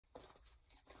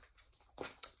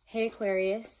Hey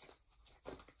Aquarius,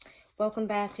 welcome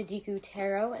back to Deku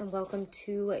Tarot and welcome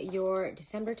to your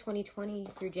December 2020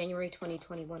 through January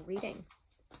 2021 reading.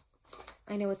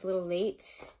 I know it's a little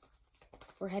late.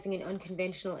 We're having an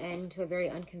unconventional end to a very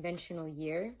unconventional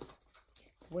year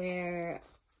where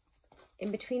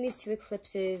in between these two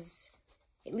eclipses,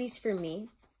 at least for me,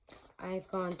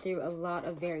 I've gone through a lot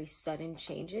of very sudden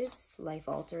changes,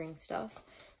 life-altering stuff.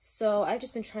 So I've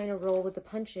just been trying to roll with the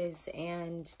punches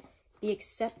and be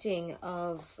accepting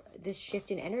of this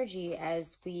shift in energy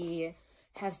as we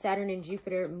have Saturn and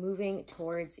Jupiter moving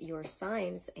towards your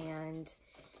signs, and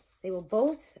they will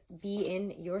both be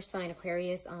in your sign,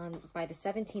 Aquarius, by the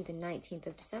 17th and 19th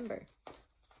of December.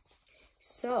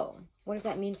 So what does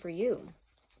that mean for you?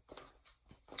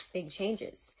 Big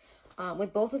changes.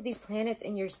 With both of these planets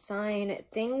in your sign,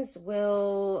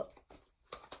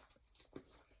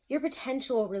 your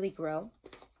potential will really grow.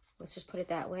 Let's just put it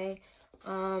that way.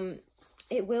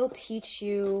 It will teach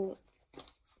you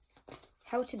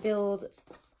how to build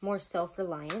more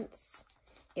self-reliance.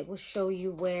 It will show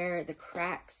you where the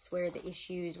cracks, where the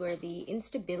issues, where the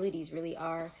instabilities really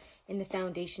are in the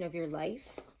foundation of your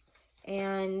life.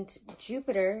 And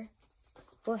Jupiter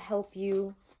will help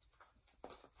you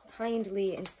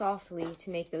kindly and softly to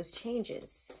make those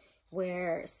changes,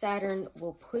 where Saturn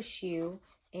will push you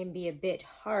and be a bit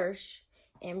harsh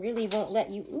and really won't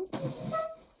let you...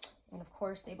 And of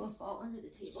course, they both fall under the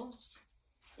table.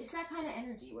 It's that kind of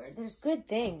energy where there's good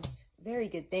things, very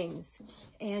good things.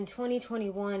 And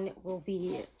 2021 will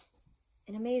be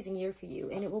an amazing year for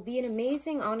you. And it will be an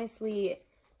amazing, honestly,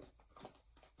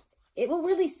 it will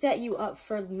really set you up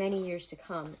for many years to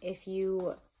come if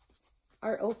you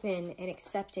are open and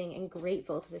accepting and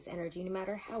grateful to this energy, no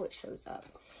matter how it shows up.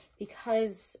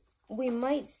 Because we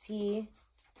might see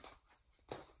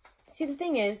the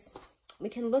thing is, we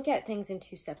can look at things in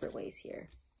two separate ways here.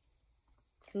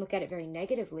 We can look at it very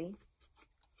negatively,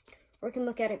 or we can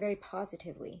look at it very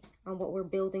positively on what we're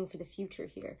building for the future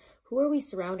here. Who are we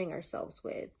surrounding ourselves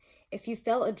with? If you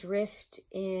felt adrift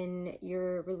in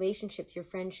your relationships, your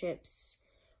friendships,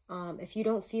 if you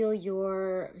don't feel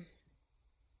you're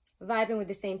vibing with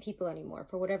the same people anymore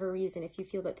for whatever reason, if you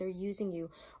feel that they're using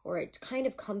you, or it kind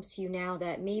of comes to you now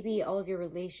that maybe all of your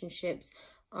relationships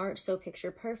aren't so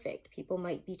picture perfect. People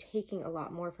might be taking a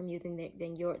lot more from you than they're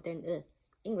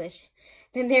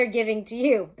giving to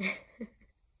you.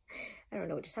 I don't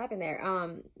know what just happened there.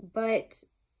 But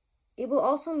it will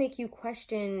also make you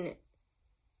question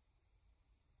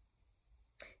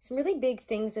some really big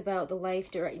things about the life,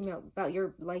 about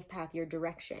your life path, your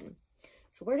direction.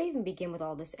 So where to even begin with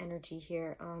all this energy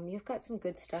here? You've got some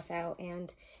good stuff out.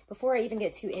 And before I even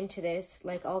get too into this,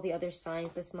 like all the other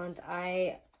signs this month,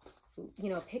 I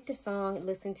picked a song,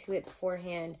 listened to it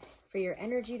beforehand for your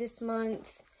energy this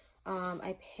month.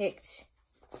 I picked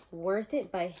Worth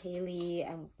It by Haley,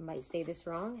 I might say this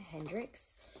wrong,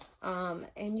 Hendrix.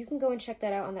 And you can go and check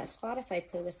that out on that Spotify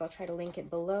playlist. I'll try to link it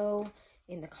below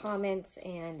in the comments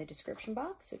and the description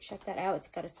box. So check that out. It's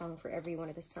got a song for every one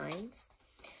of the signs.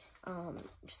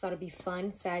 Just thought it'd be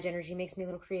fun. Sag energy makes me a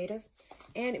little creative.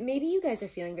 And maybe you guys are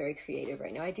feeling very creative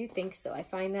right now. I do think so. I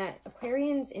find that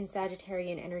Aquarians in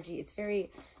Sagittarian energy, it's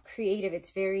very creative.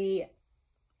 It's very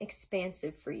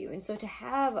expansive for you. And so to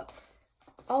have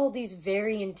all these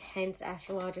very intense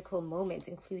astrological moments,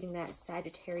 including that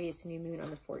Sagittarius new moon on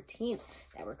the 14th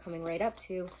that we're coming right up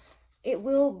to, it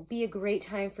will be a great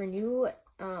time for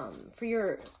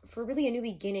for really a new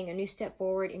beginning, a new step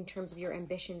forward in terms of your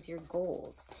ambitions, your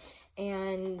goals.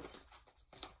 And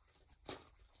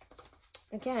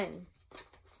again,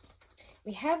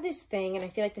 we have this thing, and I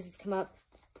feel like this has come up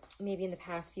maybe in the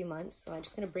past few months, so I'm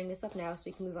just going to bring this up now so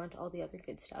we can move on to all the other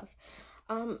good stuff.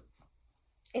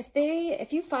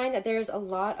 If you find that there's a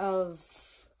lot of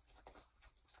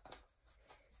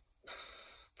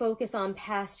focus on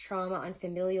past trauma, on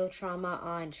familial trauma,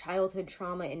 on childhood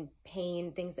trauma and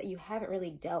pain, things that you haven't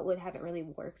really dealt with, haven't really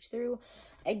worked through,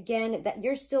 again, that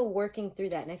you're still working through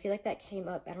that. And I feel like that came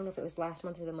up, I don't know if it was last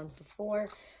month or the month before,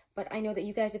 but I know that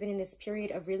you guys have been in this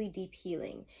period of really deep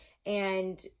healing,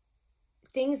 and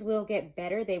things will get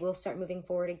better. They will start moving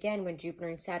forward again when Jupiter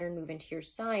and Saturn move into your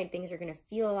sign. Things are going to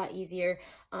feel a lot easier.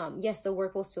 Yes, the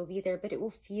work will still be there, but it will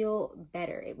feel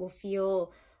better. It will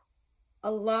feel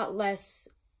a lot less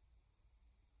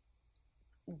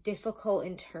difficult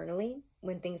internally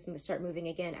when things start moving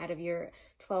again out of your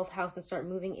 12th house and start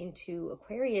moving into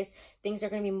Aquarius. Things are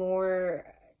going to be more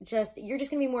you're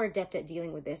just going to be more adept at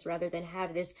dealing with this rather than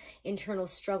have this internal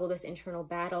struggle, this internal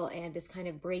battle, and this kind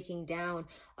of breaking down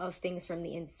of things from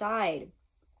the inside.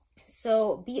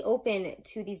 So be open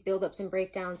to these buildups and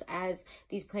breakdowns as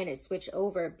these planets switch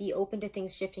over. Be open to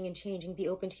things shifting and changing. Be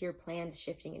open to your plans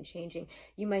shifting and changing.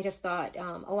 You might have thought,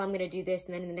 oh, I'm going to do this,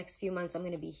 and then in the next few months, I'm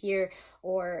going to be here.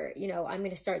 Or, you know, I'm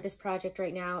going to start this project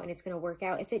right now, and it's going to work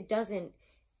out. If it doesn't,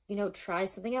 you know, try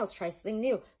something else. Try something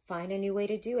new. Find a new way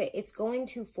to do it. It's going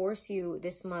to force you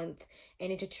this month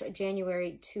and into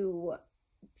January to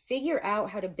figure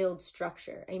out how to build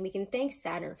structure. And we can thank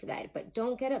Saturn for that, but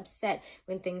don't get upset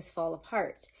when things fall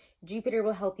apart. Jupiter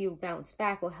will help you bounce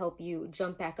back, will help you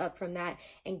jump back up from that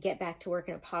and get back to work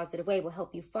in a positive way, will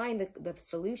help you find the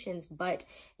solutions, but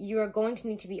you are going to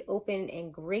need to be open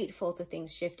and grateful to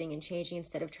things shifting and changing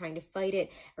instead of trying to fight it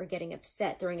or getting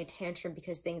upset, throwing a tantrum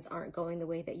because things aren't going the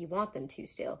way that you want them to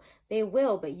still. They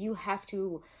will, but you have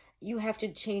to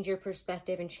change your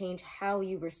perspective and change how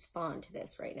you respond to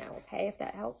this right now, okay? If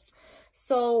that helps.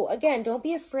 So again, don't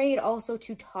be afraid also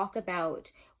to talk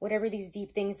about whatever these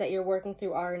deep things that you're working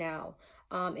through are now.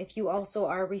 If you also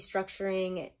are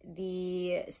restructuring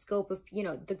the scope of, you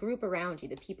know, the group around you,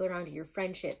 the people around you, your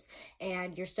friendships,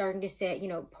 and you're starting to say, you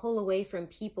know, pull away from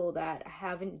people that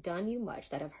haven't done you much,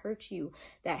 that have hurt you,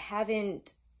 that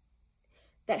haven't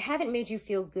made you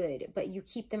feel good, but you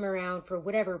keep them around for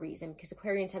whatever reason, because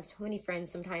Aquarians have so many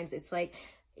friends. Sometimes it's like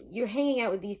you're hanging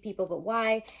out with these people, but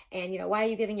why? And, you know, why are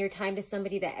you giving your time to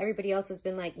somebody that everybody else has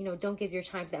been like, you know, don't give your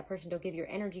time to that person, don't give your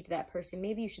energy to that person.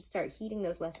 Maybe you should start heeding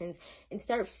those lessons and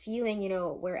start feeling, you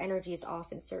know, where energy is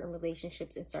off in certain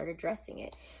relationships and start addressing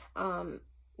it.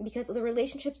 Because the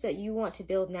relationships that you want to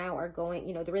build now are going,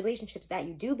 you know, the relationships that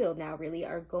you do build now really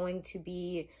are going to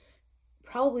be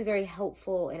probably very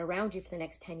helpful and around you for the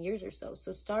next 10 years or so.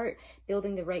 So start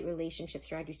building the right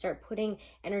relationships around you. Start putting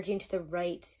energy into the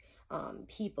right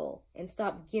people and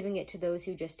stop giving it to those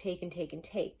who just take and take and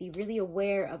take. Be really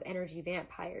aware of energy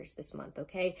vampires this month,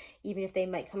 okay? Even if they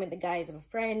might come in the guise of a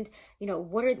friend, you know,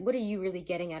 what are you really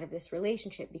getting out of this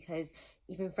relationship? Because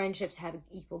even friendships have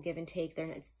equal give and take.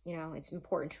 It's, you know, it's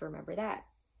important to remember that.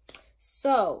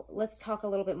 So let's talk a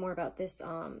little bit more about this.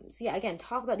 So yeah, again,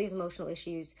 talk about these emotional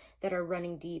issues that are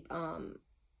running deep,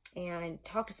 and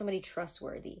talk to somebody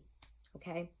trustworthy,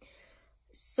 okay?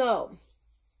 So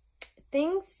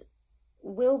things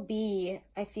will be,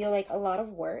 I feel like, a lot of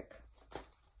work.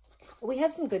 We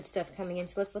have some good stuff coming in,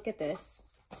 so let's look at this.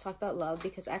 Let's talk about love,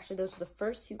 because actually those were the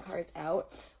first two cards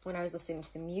out when I was listening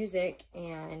to the music,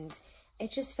 and it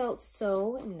just felt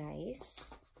so nice.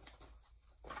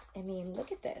 I mean,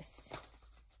 look at this.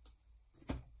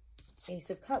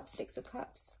 Ace of Cups, Six of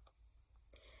Cups.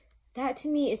 That to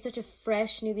me is such a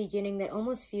fresh new beginning that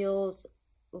almost feels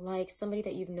like somebody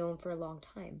that you've known for a long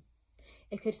time.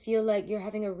 It could feel like you're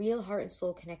having a real heart and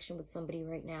soul connection with somebody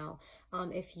right now.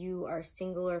 If you are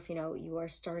single, or if, you know, you are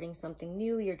starting something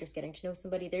new, you're just getting to know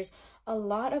somebody, there's a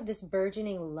lot of this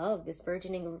burgeoning love, this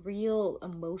burgeoning real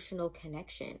emotional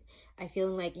connection. I feel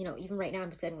like, you know, even right now I'm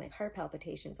just getting like heart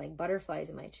palpitations, like butterflies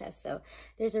in my chest. So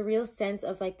there's a real sense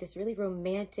of like this really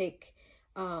romantic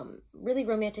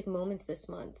moments this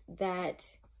month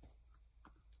that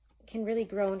can really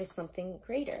grow into something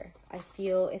greater. I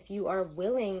feel if you are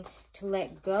willing to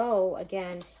let go,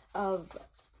 again, of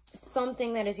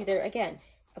something that is either, again,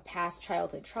 a past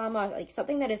childhood trauma, like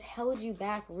something that has held you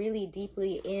back really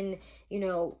deeply in, you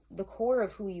know, the core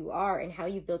of who you are and how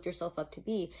you built yourself up to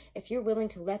be. If you're willing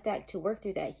to let that, to work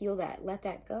through that, heal that, let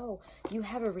that go, you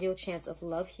have a real chance of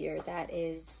love here that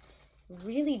is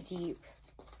really deep,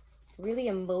 really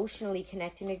emotionally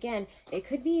connecting. Again, it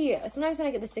could be, sometimes when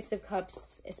I get the Six of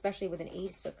Cups, especially with an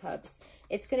Ace of Cups,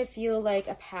 it's going to feel like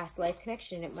a past life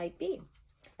connection. It might be.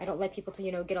 I don't like people to,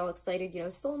 you know, get all excited, you know,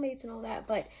 soulmates and all that,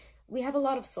 but we have a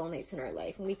lot of soulmates in our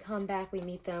life. When we come back, we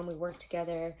meet them, we work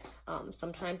together.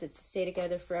 Sometimes it's to stay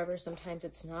together forever, sometimes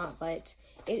it's not, but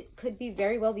it could be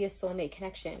very well be a soulmate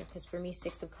connection, because for me,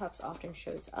 Six of Cups often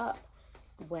shows up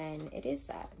when it is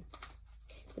that.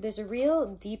 But there's a real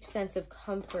deep sense of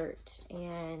comfort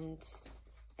and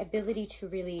ability to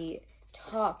really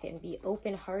talk and be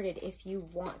open-hearted if you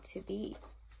want to be.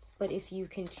 But if you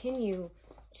continue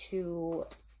to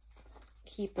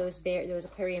keep those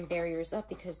Aquarian barriers up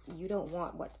because you don't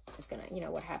want what is gonna, you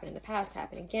know, what happened in the past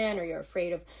happen again, or you're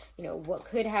afraid of, you know, what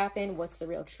could happen, what's the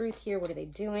real truth here, what are they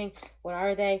doing, what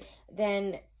are they,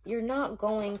 then you're not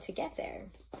going to get there.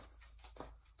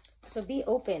 So be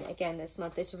open again this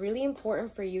month. It's really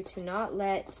important for you to not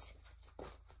let,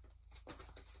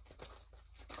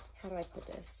 how do I put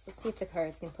this? Let's see if the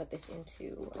cards can put this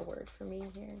into a word for me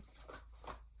here.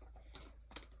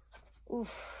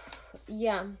 Oof,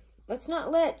 yeah. Let's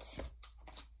not let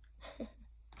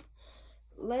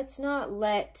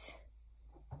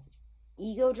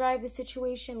ego drive the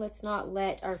situation. Let's not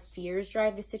let our fears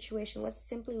drive the situation. Let's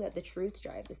simply let the truth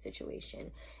drive the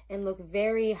situation and look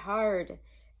very hard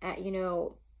at, you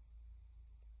know,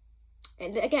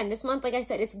 and again, this month, like I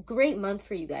said, it's a great month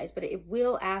for you guys, but it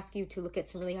will ask you to look at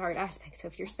some really hard aspects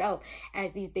of yourself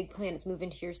as these big planets move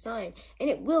into your sign. And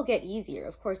it will get easier,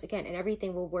 of course, again, and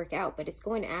everything will work out, but it's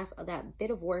going to ask that bit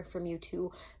of work from you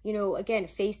to, you know, again,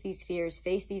 face these fears,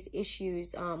 face these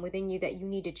issues within you that you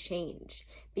need to change.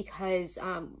 Because,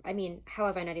 I mean, how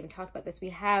have I not even talked about this? We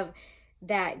have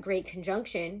that great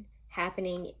conjunction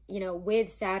happening, you know, with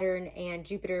Saturn and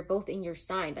Jupiter both in your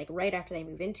sign, like right after they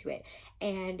move into it.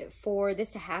 And for this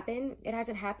to happen, it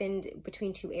hasn't happened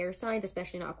between two air signs,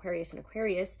 especially not Aquarius and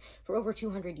Aquarius, for over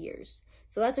 200 years.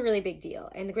 So that's a really big deal.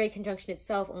 And the great conjunction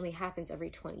itself only happens every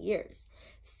 20 years.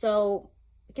 So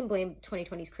we can blame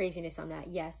 2020's craziness on that,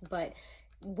 yes, but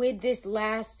with this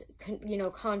last, you know,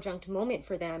 conjunct moment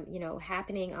for them, you know,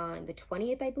 happening on the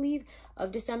 20th, I believe,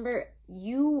 of December, this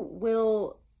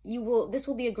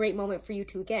will be a great moment for you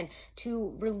to, again,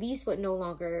 to release what no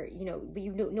longer, you know,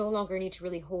 you no longer need to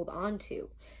really hold on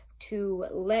to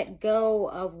let go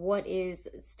of what is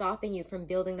stopping you from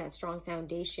building that strong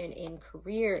foundation in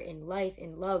career, in life,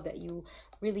 in love that you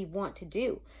really want to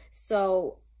do.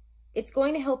 So it's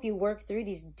going to help you work through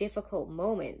these difficult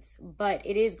moments, but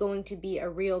it is going to be a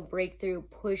real breakthrough,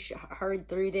 push hard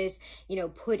through this, you know,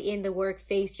 put in the work,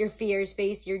 face your fears,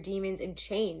 face your demons, and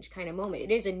change kind of moment.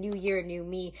 It is a new year, new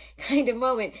me kind of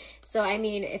moment. So, I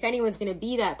mean, if anyone's going to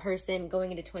be that person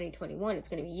going into 2021, it's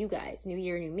going to be you guys. New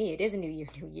year, new me. It is a new year,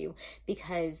 new you,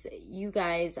 because you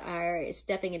guys are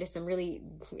stepping into some really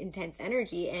intense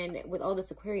energy. And with all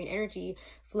this Aquarian energy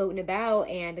floating about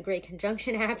and the great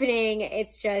conjunction happening,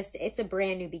 it's a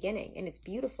brand new beginning and it's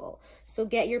beautiful. So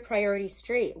get your priorities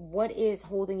straight. What is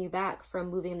holding you back from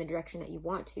moving in the direction that you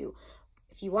want to?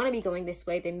 If you want to be going this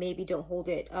way, then maybe don't hold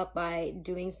it up by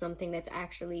doing something that's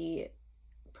actually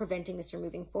preventing this from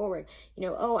moving forward. You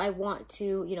know, oh, I want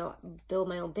to, you know, build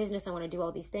my own business. I want to do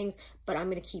all these things, but I'm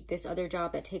going to keep this other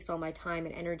job that takes all my time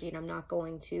and energy, and I'm not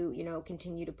going to, you know,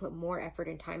 continue to put more effort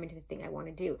and time into the thing I want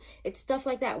to do. It's stuff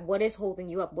like that. What is holding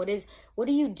you up? What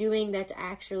are you doing that's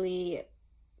actually,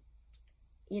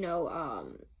 you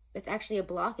know, it's actually a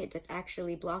blockage. It's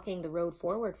actually blocking the road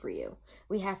forward for you.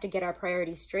 We have to get our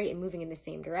priorities straight and moving in the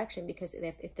same direction, because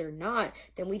if they're not,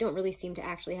 then we don't really seem to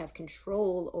actually have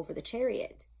control over the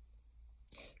chariot.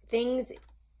 Things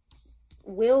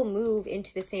will move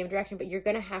into the same direction, but you're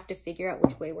going to have to figure out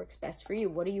which way works best for you.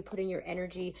 What are you putting your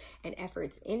energy and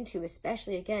efforts into,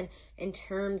 especially, again, in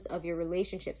terms of your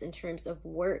relationships, in terms of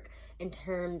work, in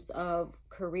terms of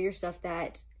career stuff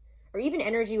that, or even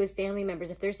energy with family members.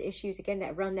 If there's issues, again,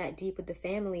 that run that deep with the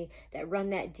family, that run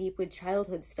that deep with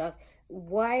childhood stuff,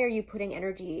 why are you putting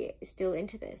energy still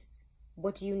into this?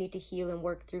 What do you need to heal and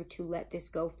work through to let this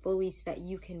go fully so that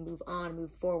you can move on,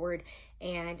 move forward,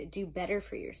 and do better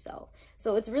for yourself?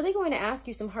 So it's really going to ask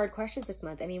you some hard questions this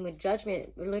month. I mean, with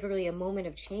Judgment, literally a moment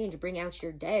of change. Bring out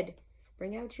your dead.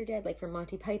 Bring out your dead, like from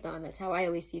Monty Python. That's how I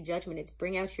always see Judgment. It's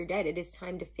bring out your dead. It is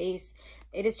time to face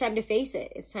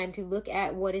it. It's time to look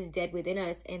at what is dead within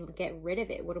us and get rid of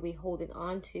it. What are we holding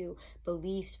on to?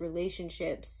 Beliefs,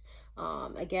 relationships,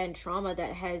 again, trauma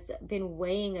that has been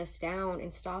weighing us down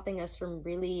and stopping us from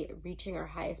really reaching our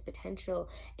highest potential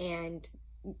and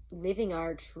living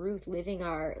our truth, living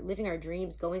our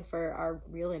dreams, going for our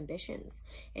real ambitions.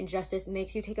 And Justice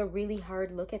makes you take a really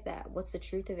hard look at that. What's the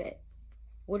truth of it?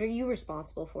 What are you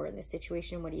responsible for in this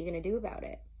situation? What are you going to do about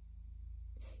it?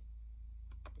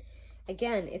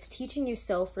 Again, it's teaching you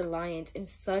self-reliance in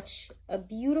such a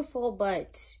beautiful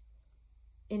but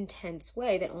intense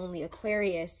way that only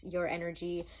Aquarius, your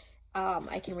energy,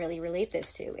 I can really relate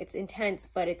this to. It's intense,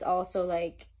 but it's also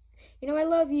like, you know, I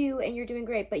love you and you're doing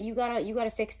great, but you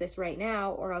gotta fix this right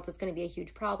now, or else it's going to be a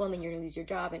huge problem and you're gonna lose your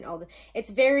job and all the. It's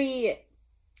very.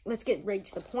 Let's get right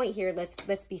to the point here.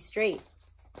 Let's be straight.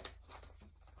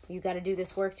 You got to do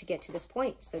this work to get to this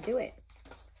point, so do it.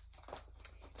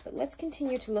 But let's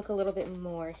continue to look a little bit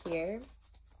more here.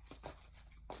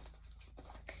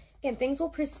 Again, things will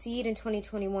proceed in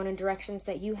 2021 in directions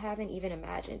that you haven't even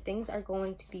imagined. Things are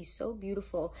going to be so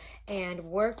beautiful, and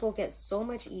work will get so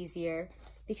much easier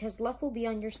because luck will be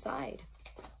on your side.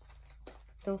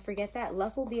 Don't forget that.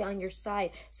 Luck will be on your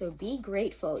side. So be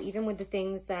grateful, even when the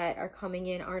things that are coming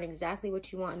in aren't exactly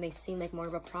what you want and they seem like more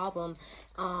of a problem,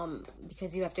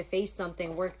 because you have to face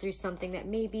something, work through something that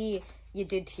maybe you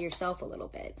did to yourself a little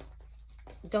bit.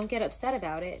 Don't get upset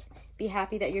about it. Be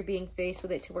happy that you're being faced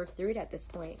with it to work through it at this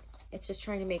point. It's just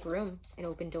trying to make room and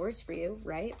open doors for you,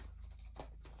 right?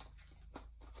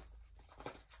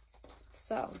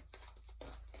 So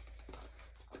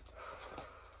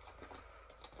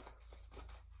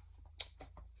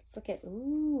Let's look at,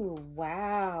 ooh,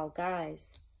 wow,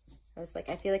 guys. I was like,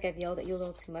 I feel like I've yelled at you a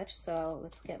little too much, so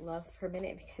let's look at love for a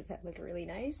minute because that looked really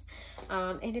nice.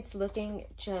 And it's looking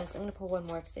just, I'm going to pull one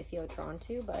more because I feel drawn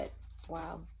to, but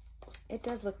wow. It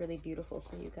does look really beautiful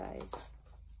for you guys.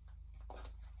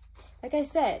 Like I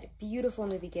said, beautiful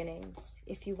new beginnings.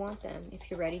 If you want them, if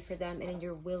you're ready for them, and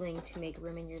you're willing to make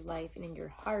room in your life and in your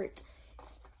heart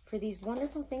for these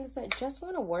wonderful things that just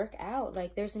want to work out.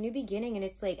 Like there's a new beginning and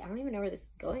it's like, I don't even know where this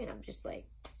is going. I'm just like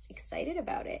excited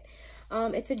about it.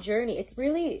 It's a journey. It's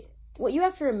really what you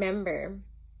have to remember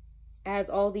as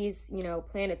all these, you know,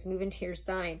 planets move into your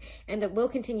sign, and that will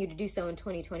continue to do so in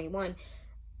 2021.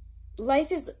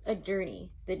 Life is a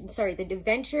journey. The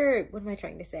adventure, what am I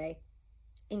trying to say?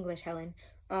 English, Helen.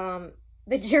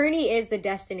 The journey is the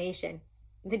destination.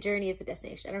 The journey is the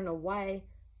destination. I don't know why I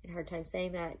had a hard time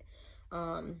saying that.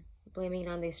 Blaming it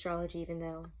on the astrology, even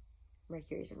though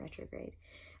Mercury's in retrograde.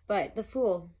 But the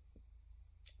Fool,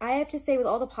 I have to say, with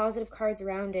all the positive cards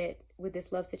around it, with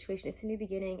this love situation, it's a new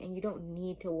beginning, and you don't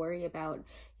need to worry about,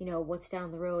 you know, what's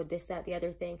down the road, this, that, the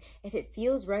other thing. If it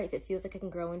feels right, if it feels like it can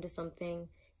grow into something,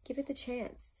 give it the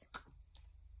chance.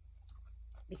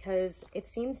 Because it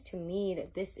seems to me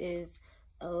that this is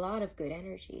a lot of good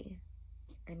energy.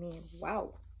 I mean,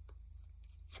 wow.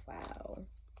 Wow.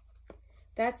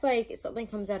 That's like something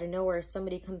comes out of nowhere.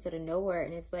 Somebody comes out of nowhere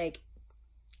and it's like,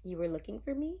 you were looking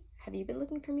for me? Have you been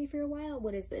looking for me for a while?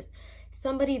 What is this?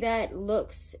 Somebody that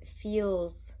looks,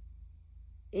 feels,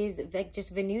 is like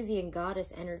just Venusian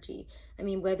goddess energy. I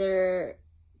mean, whether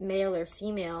male or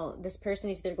female, this person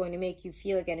is either going to make you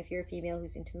feel, again, if you're a female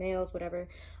who's into males, whatever,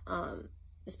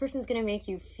 this person's going to make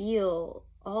you feel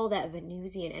all that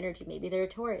Venusian energy. Maybe they're a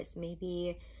Taurus.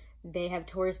 Maybe they have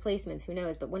Taurus placements. Who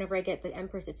knows? But whenever I get the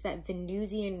Empress, it's that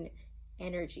Venusian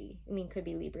energy. I mean, could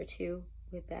be Libra too,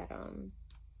 with that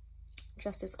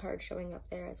Justice card showing up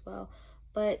there as well.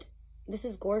 But this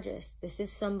is gorgeous. This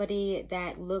is somebody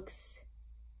that looks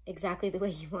exactly the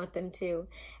way you want them to,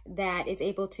 that is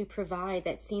able to provide,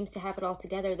 that seems to have it all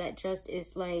together, that just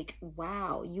is like,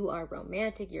 wow, you are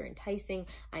romantic, you're enticing,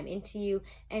 I'm into you,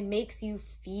 and makes you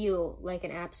feel like an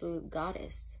absolute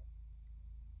goddess.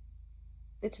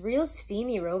 It's real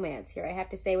steamy romance here, I have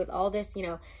to say, with all this, you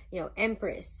know,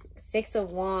 Empress, Six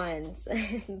of Wands,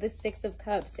 the Six of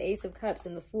Cups, the Ace of Cups,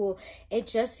 and the Fool. It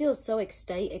just feels so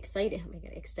exciting, oh my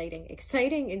God,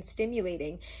 exciting and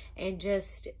stimulating, and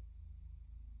just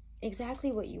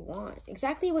exactly what you want,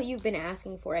 exactly what you've been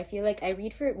asking for. I feel like I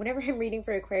read for, whenever I'm reading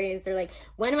for Aquarius, they're like,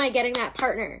 when am I getting that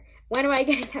partner? When am I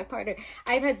getting that partner?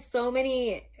 I've had so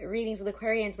many readings with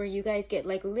Aquarians where you guys get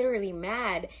like literally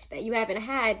mad that you haven't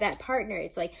had that partner.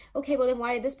 It's like, okay, well then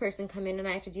why did this person come in and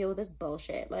I have to deal with this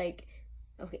bullshit? Like,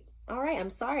 okay, all right,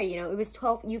 I'm sorry. You know, it was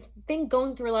 12, you've been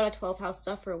going through a lot of 12th house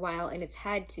stuff for a while, and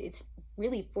it's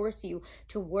really forced you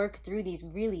to work through these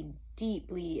really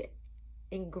deeply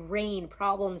ingrained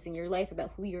problems in your life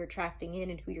about who you're attracting in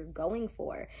and who you're going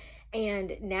for.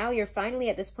 And now you're finally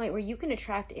at this point where you can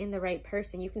attract in the right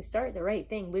person. You can start the right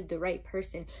thing with the right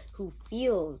person who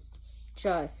feels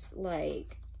just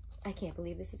like, I can't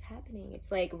believe this is happening.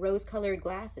 It's like rose-colored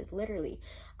glasses, literally.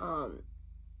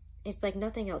 It's like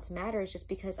nothing else matters, just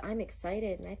because I'm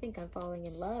excited and I think I'm falling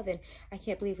in love and I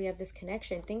can't believe we have this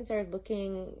connection. Things are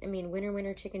looking, I mean,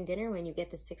 winner, chicken dinner when you get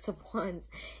the Six of Wands.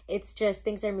 It's just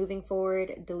things are moving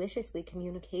forward deliciously.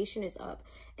 Communication is up.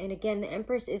 And again, the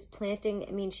Empress is planting,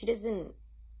 I mean, she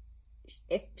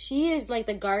is like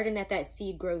the garden that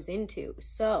seed grows into.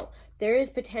 So there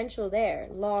is potential there,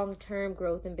 long-term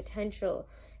growth and potential,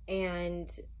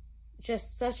 and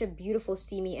just such a beautiful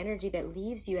steamy energy that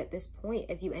leaves you at this point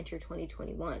as you enter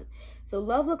 2021. So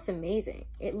love looks amazing.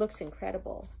 It looks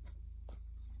incredible.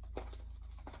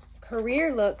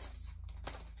 Career looks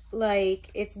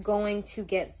like it's going to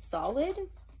get solid.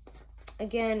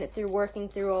 Again, through working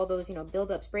through all those, you know,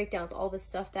 buildups, breakdowns, all this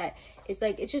stuff that is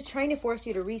like, it's just trying to force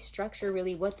you to restructure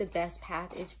really what the best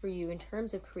path is for you in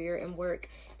terms of career and work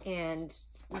and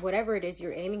whatever it is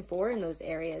you're aiming for in those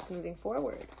areas moving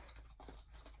forward.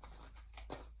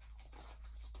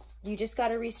 You just got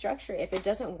to restructure. If it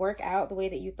doesn't work out the way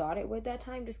that you thought it would that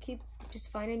time,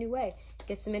 just find a new way.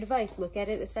 Get some advice. Look at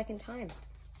it a second time.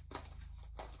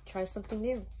 Try something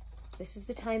new. This is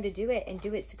the time to do it, and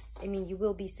do it. I mean, you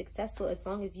will be successful as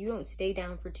long as you don't stay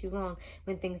down for too long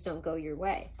when things don't go your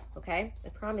way. Okay? I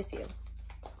promise you.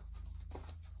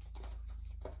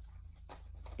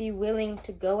 Be willing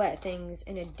to go at things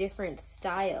in a different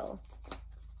style.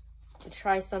 To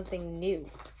try something new.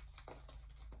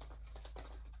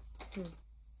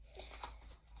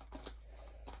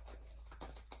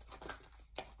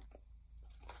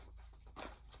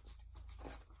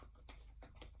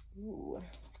 Ooh.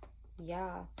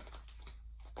 Yeah.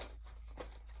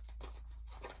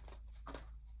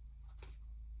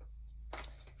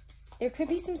 There could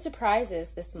be some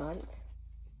surprises this month,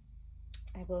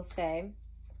 I will say.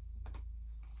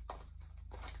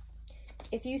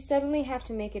 If you suddenly have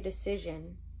to make a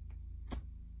decision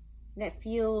that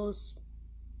feels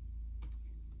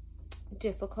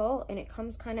difficult and it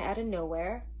comes kind of out of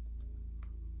nowhere,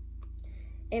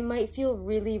 it might feel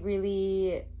really,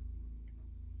 really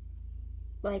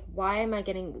like, why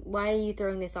are you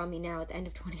throwing this on me now at the end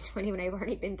of 2020 when I've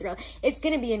already been through? It's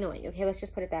going to be annoying. Okay, let's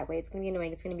just put it that way. It's going to be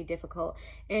annoying. It's going to be difficult.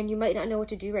 And you might not know what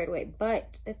to do right away.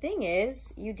 But the thing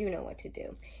is, you do know what to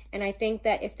do. And I think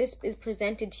that if this is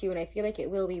presented to you, and I feel like it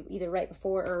will be either right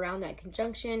before or around that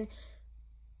conjunction,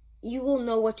 you will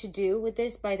know what to do with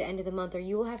this by the end of the month, or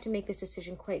you will have to make this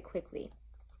decision quite quickly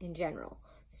in general.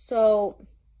 So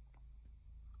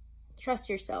trust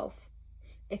yourself.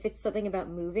 If it's something about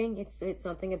moving, it's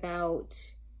something about,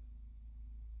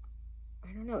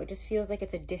 I don't know, it just feels like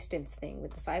it's a distance thing.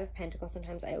 With the Five of Pentacles,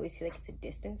 sometimes I always feel like it's a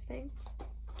distance thing.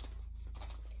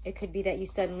 It could be that you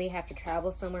suddenly have to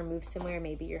travel somewhere, move somewhere,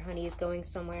 maybe your honey is going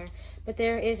somewhere. But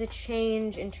there is a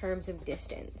change in terms of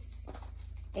distance.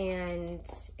 And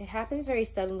it happens very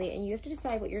suddenly, and you have to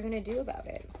decide what you're going to do about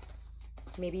it.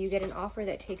 Maybe you get an offer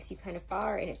that takes you kind of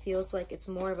far, and it feels like it's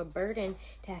more of a burden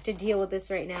to have to deal with this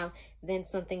right now than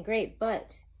something great.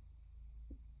 But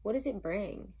what does it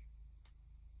bring?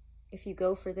 If you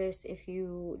go for this, if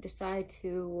you decide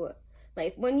to,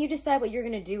 like, when you decide what you're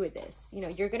going to do with this, you know,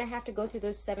 you're going to have to go through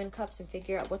those 7 cups and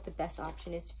figure out what the best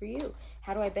option is for you.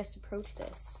 How do I best approach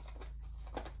this?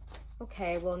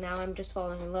 Okay, well, now I'm just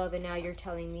falling in love, and now you're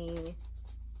telling me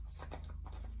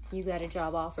you got a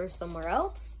job offer somewhere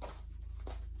else?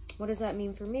 What does that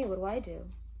mean for me? What do I do?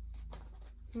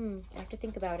 I have to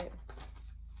think about it.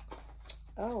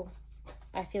 Oh,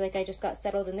 I feel like I just got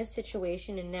settled in this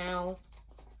situation, and now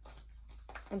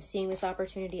I'm seeing this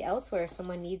opportunity elsewhere.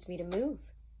 Someone needs me to move.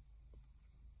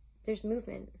 There's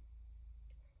movement.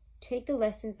 Take the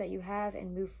lessons that you have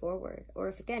and move forward. Or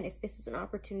if this is an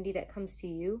opportunity that comes to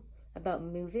you about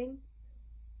moving,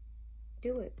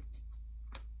 do it.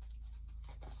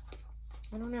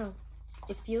 I don't know.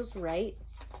 It feels right.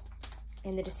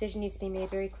 And the decision needs to be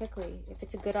made very quickly. If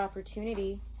it's a good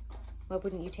opportunity, why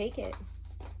wouldn't you take it?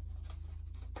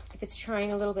 If it's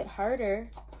trying a little bit harder,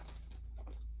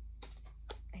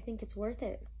 I think it's worth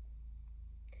it.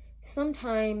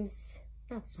 Sometimes,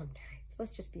 not sometimes,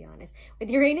 let's just be honest. With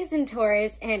Uranus and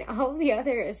Taurus and all the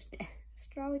other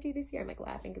astrology this year, I'm like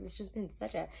laughing because it's just been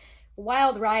such a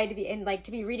wild ride to be in, like,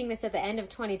 to be reading this at the end of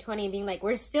 2020 and being like,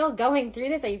 we're still going through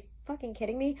this. Are you fucking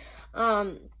kidding me?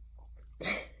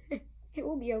 It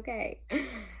will be okay.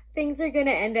 Things are going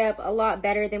to end up a lot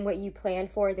better than what you planned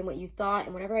for, than what you thought.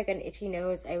 And whenever I get an itchy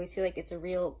nose, I always feel like it's a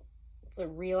real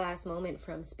ass moment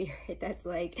from spirit that's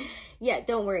like, yeah,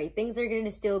 don't worry. Things are going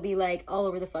to still be like all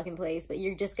over the fucking place, but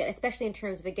you're just going to, especially in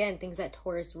terms of, again, things that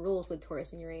Taurus rules with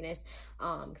Taurus and Uranus,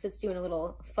 because it's doing a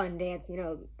little fun dance, you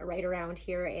know, right around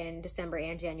here in December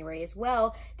and January as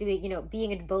well, doing, you know,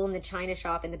 being a bull in the china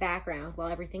shop in the background while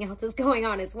everything else is going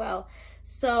on as well.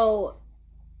 So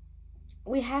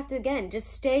we have to, again, just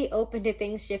stay open to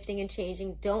things shifting and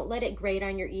changing. Don't let it grate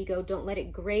on your ego. Don't let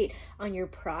it grate on your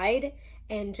pride.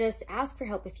 And just ask for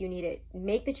help if you need it.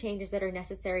 Make the changes that are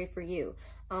necessary for you.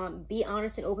 Be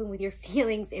honest and open with your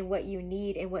feelings and what you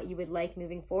need and what you would like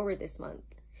moving forward this month.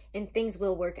 And things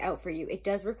will work out for you. It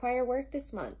does require work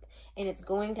this month. And it's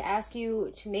going to ask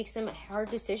you to make some hard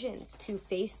decisions, to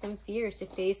face some fears, to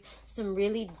face some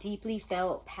really deeply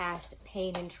felt past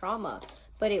pain and trauma.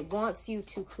 But it wants you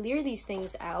to clear these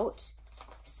things out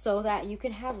so that you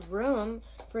can have room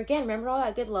for, again, remember all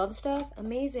that good love stuff?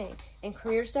 Amazing. And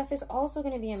career stuff is also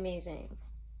going to be amazing.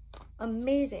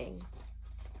 Amazing.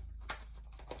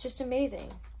 Just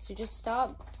amazing. So just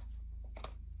stop.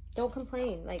 Don't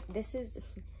complain. Like, this is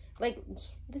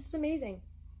amazing.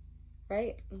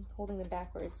 Right? I'm holding them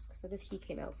backwards because this he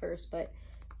came out first. But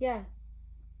yeah.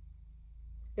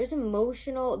 There's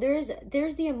emotional, there's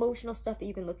the emotional stuff that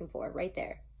you've been looking for right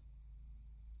there.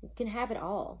 You can have it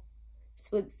all.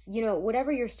 So, you know,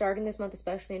 whatever you're starting this month,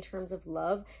 especially in terms of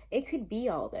love, it could be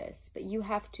all this, but you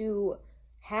have to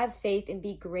have faith and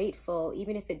be grateful,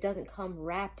 even if it doesn't come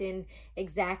wrapped in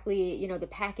exactly, you know, the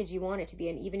package you want it to be.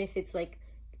 And even if it's like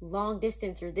long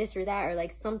distance or this or that, or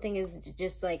like something is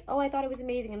just like, oh, I thought it was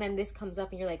amazing. And then this comes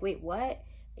up and you're like, wait, what?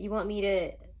 You want me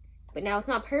to, but now it's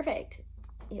not perfect.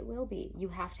 It will be. You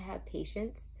have to have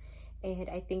patience. And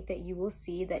I think that you will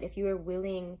see that if you are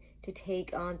willing to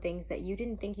take on things that you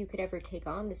didn't think you could ever take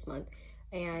on this month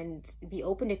and be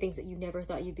open to things that you never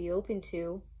thought you'd be open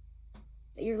to,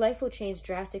 your life will change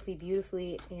drastically,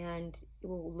 beautifully, and it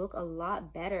will look a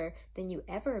lot better than you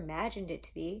ever imagined it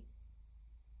to be.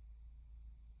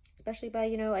 Especially by,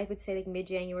 you know, I would say like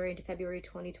mid-January into February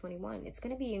 2021. It's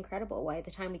going to be incredible. By the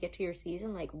time we get to your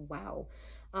season, like, wow.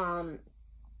 I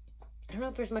don't know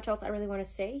if there's much else I really want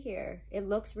to say here. It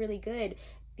looks really good.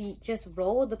 Just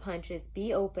roll with the punches.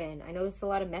 Be open. I know there's a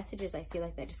lot of messages I feel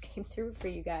like that just came through for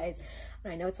you guys.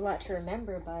 And I know it's a lot to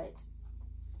remember, but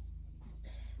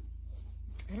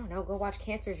I don't know, go watch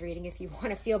Cancer's reading if you want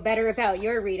to feel better about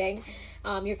your reading,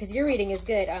 because your reading is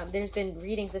good. There's been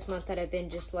readings this month that have been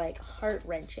just like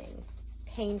heart-wrenching,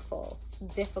 painful,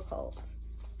 difficult.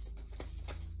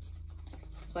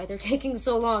 That's why they're taking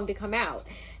so long to come out.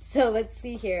 So let's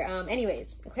see here.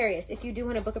 Anyways, Aquarius, if you do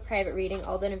want to book a private reading,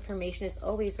 all that information is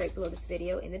always right below this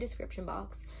video in the description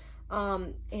box.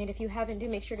 And if you haven't, do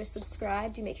make sure to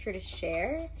subscribe. Do make sure to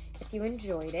share if you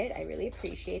enjoyed it. I really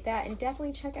appreciate that. And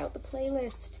definitely check out the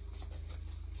playlist.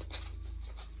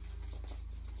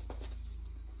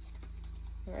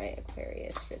 All right,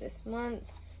 Aquarius, for this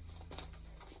month.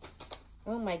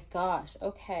 Oh my gosh.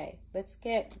 Okay, let's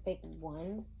get like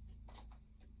one.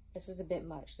 This is a bit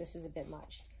much. This is a bit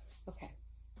much. Okay.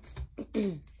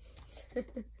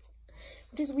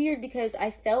 Which is weird because I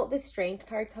felt the Strength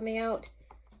card coming out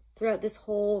throughout this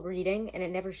whole reading and it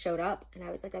never showed up, and I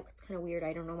was like, that's kind of weird.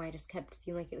 I don't know why. I just kept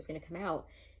feeling like it was going to come out.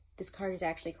 This card is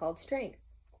actually called Strength.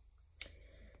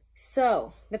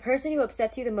 So the person who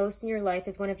upsets you the most in your life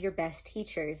is one of your best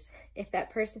teachers. If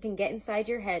that person can get inside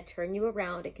your head, turn you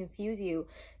around, and confuse you,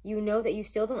 you know that you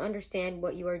still don't understand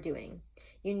what you are doing.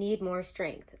 You need more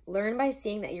strength. Learn by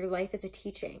seeing that your life is a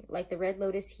teaching. Like the red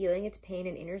lotus healing its pain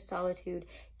and inner solitude,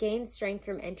 gain strength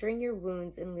from entering your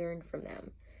wounds and learn from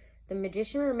them. The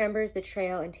magician remembers the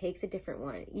trail and takes a different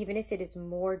one, even if it is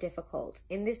more difficult.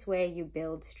 In this way, you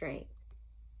build strength.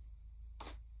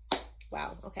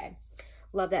 Wow, okay.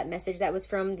 Love that message. That was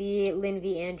from the Lynn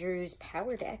V. Andrews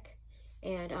Power Deck.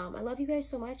 And I love you guys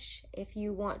so much. If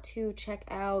you want to check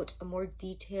out a more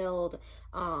detailed,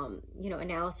 you know,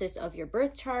 analysis of your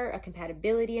birth chart, a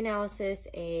compatibility analysis,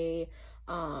 a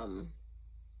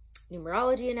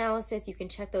numerology analysis, you can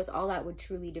check those all out with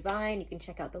Truly Divine. You can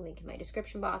check out the link in my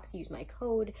description box. Use my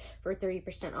code for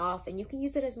 30% off, and you can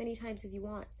use it as many times as you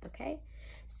want, okay?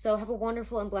 So have a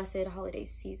wonderful and blessed holiday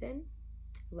season.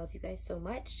 Love you guys so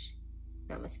much.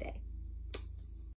 Namaste.